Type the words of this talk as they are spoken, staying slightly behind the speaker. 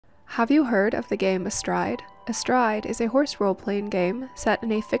Have you heard of the game ASTRIDE? ASTRIDE is a horse role-playing game set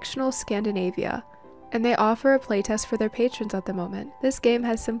in a fictional Scandinavia, and they offer a playtest for their patrons at the moment. This game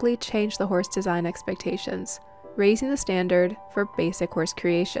has simply changed the horse design expectations, raising the standard for basic horse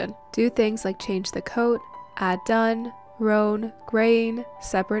creation. Do things like change the coat, add dun, roan, graying,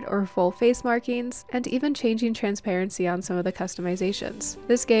 separate or full face markings, and even changing transparency on some of the customizations.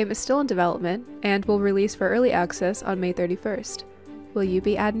 This game is still in development and will release for early access on May 31st. Will you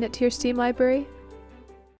be adding it to your Steam library?